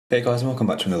Hey guys, and welcome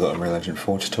back to another Unreal Engine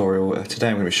 4 tutorial. Today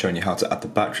I'm going to be showing you how to add the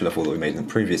battery level that we made in the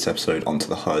previous episode onto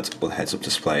the HUD or the heads-up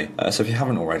display. So if you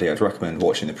haven't already, I'd recommend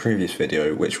watching the previous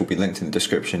video, which will be linked in the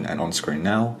description and on screen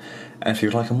now. And if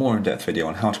you'd like a more in-depth video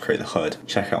on how to create the HUD,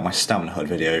 check out my stamina HUD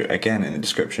video, again in the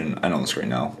description and on screen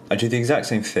now. I do the exact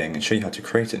same thing and show you how to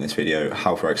create it in this video,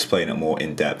 however I explain it more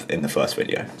in depth in the first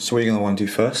video. So what you're going to want to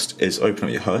do first is open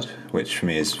up your HUD, which for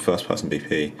me is first person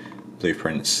BP,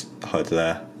 blueprints, the HUD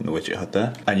there, and the widget HUD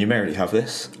there. And you may already have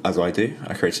this, as I do.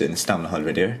 I created it in the stamina HUD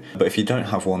video. But if you don't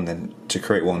have one, then to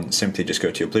create one, simply just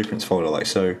go to your blueprints folder like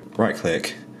so, right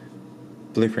click,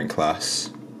 blueprint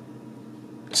class,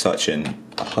 search in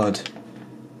a HUD,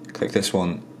 click this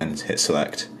one, and hit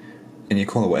select. And you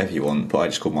call it whatever you want, but I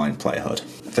just call mine player HUD.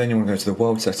 Then you want to go to the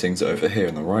world settings over here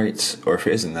on the right, or if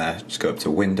it isn't there, just go up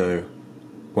to window,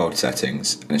 world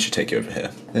settings, and it should take you over here.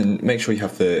 Then make sure you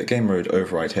have the game mode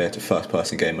override here to first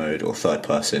person game mode or third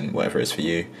person, whatever it is for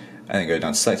you, and then go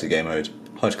down to selected game mode,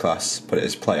 HUD class, put it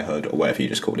as player HUD or whatever you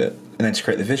just called it. And then to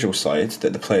create the visual side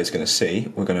that the player is going to see,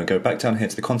 we're going to go back down here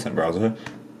to the content browser,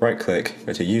 right click,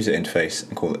 go to user interface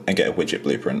and get a widget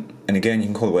blueprint. And again, you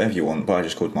can call it whatever you want, but I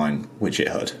just called mine widget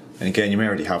HUD. And again, you may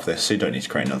already have this, so you don't need to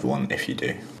create another one if you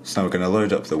do. So now we're going to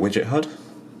load up the widget HUD,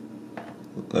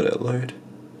 let it load.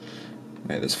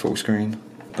 Make this full screen.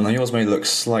 And now yours may look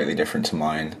slightly different to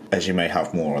mine, as you may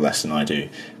have more or less than I do,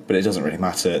 but it doesn't really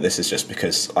matter. This is just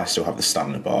because I still have the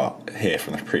stamina bar here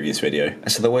from the previous video.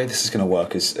 And so the way this is going to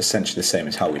work is essentially the same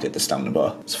as how we did the stamina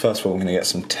bar. So first of all, I'm going to get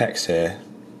some text here,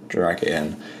 drag it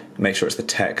in, make sure it's the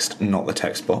text, not the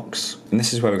text box. And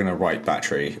this is where we're going to write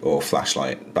battery or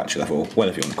flashlight, battery level,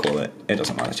 whatever you want to call it. It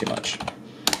doesn't matter too much.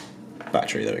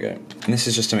 Battery, there we go. And this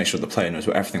is just to make sure the player knows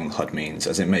what everything on the HUD means,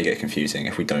 as it may get confusing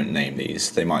if we don't name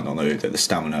these. They might not know that the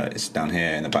stamina is down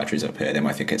here and the battery's up here. They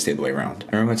might think it's the other way around.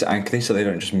 And remember to anchor these so they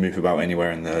don't just move about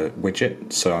anywhere in the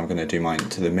widget. So I'm going to do mine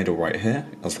to the middle right here,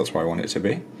 as that's where I want it to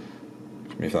be.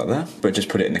 Move that there. But just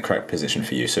put it in the correct position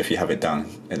for you. So if you have it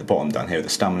down at the bottom down here with the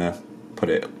stamina, put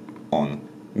it on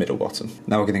middle bottom.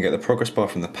 Now we're going to get the progress bar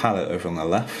from the palette over on the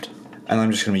left. And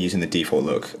I'm just going to be using the default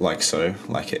look like so,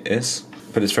 like it is.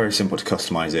 But it's very simple to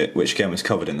customize it, which again was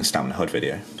covered in the stamina HUD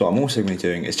video. So what I'm also going to be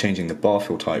doing is changing the bar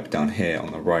fill type down here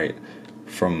on the right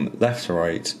from left to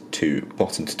right to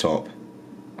bottom to top,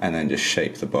 and then just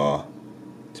shape the bar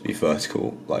to be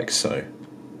vertical like so,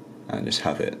 and just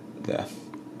have it there.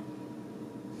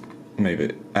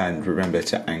 Maybe, and remember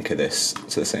to anchor this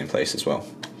to the same place as well.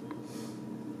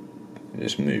 And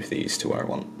just move these to where I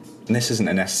want. And this isn't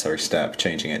a necessary step,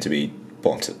 changing it to be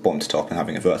bottom to top and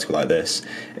having a vertical like this.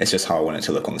 It's just how I want it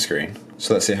to look on the screen.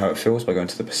 So let's see how it feels by going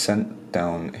to the percent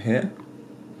down here.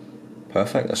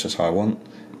 Perfect, that's just how I want.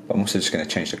 But I'm also just going to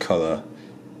change the colour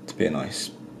to be a nice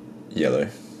yellow,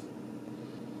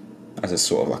 as it's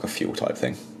sort of like a fuel type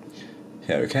thing.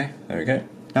 Yeah, okay, there we go.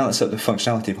 Now let's set the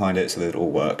functionality behind it so that it all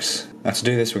works. Now to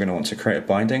do this, we're going to want to create a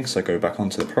binding, so go back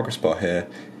onto the progress bar here,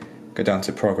 go down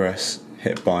to progress,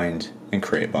 hit bind, and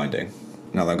create binding.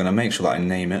 Now I'm going to make sure that I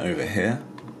name it over here,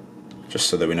 just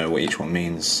so that we know what each one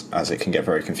means, as it can get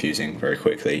very confusing very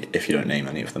quickly if you don't name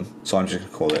any of them. So I'm just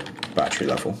going to call it battery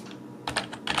level.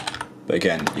 But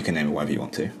again, you can name it whatever you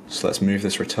want to. So let's move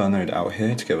this return node out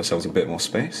here to give ourselves a bit more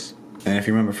space. And if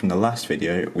you remember from the last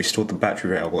video, we stored the battery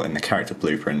variable in the character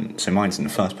blueprint, so mine's in the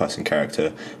first person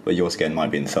character, but yours again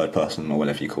might be in the third person or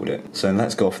whatever you called it. So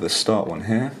let's go for the start one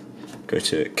here. Go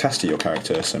to cast to your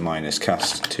character, so mine is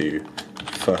cast to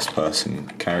first person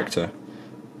character,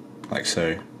 like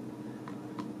so,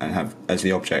 and have as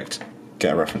the object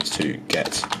get a reference to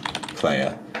get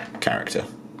player character,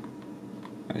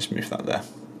 and just move that there.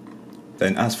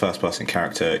 Then as first person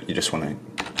character, you just want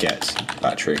to get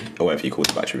battery, or whatever you called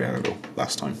the battery variable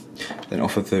last time. Then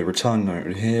off of the return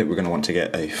node here, we're going to want to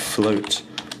get a float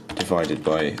divided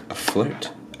by a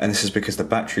float. And this is because the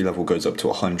battery level goes up to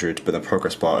 100, but the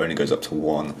progress bar only goes up to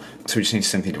 1. So we just need to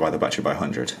simply divide the battery by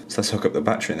 100. So let's hook up the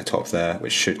battery in the top there,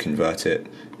 which should convert it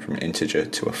from an integer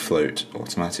to a float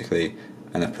automatically,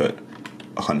 and then put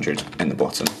 100 in the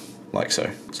bottom, like so.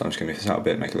 So I'm just going to move this out a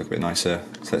bit, make it look a bit nicer.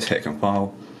 So let's hit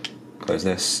compile, close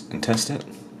this, and test it.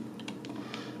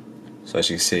 So as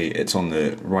you can see, it's on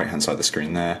the right hand side of the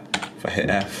screen there. If I hit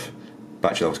F,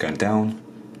 battery level's going down.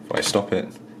 If I stop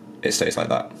it, it stays like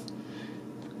that.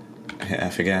 Hit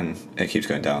F again, it keeps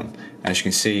going down. And as you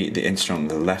can see, the integer on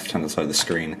the left hand side of the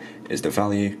screen is the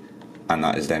value, and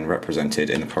that is then represented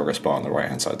in the progress bar on the right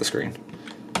hand side of the screen.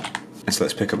 And so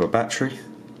let's pick up a battery,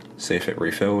 see if it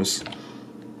refills,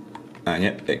 and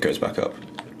yep, it goes back up.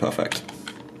 Perfect.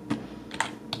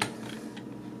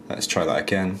 Let's try that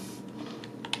again.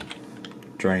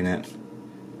 Drain it,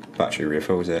 battery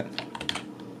refills it,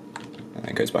 and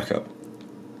then goes back up.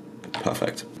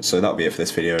 Perfect. So that'll be it for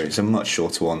this video. It's a much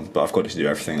shorter one, but I've got it to do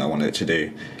everything I wanted it to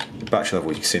do. The battery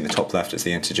level, you can see in the top left, as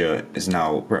the integer is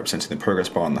now representing the progress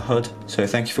bar on the HUD. So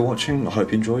thank you for watching, I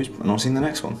hope you enjoyed, and I'll see you in the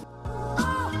next one.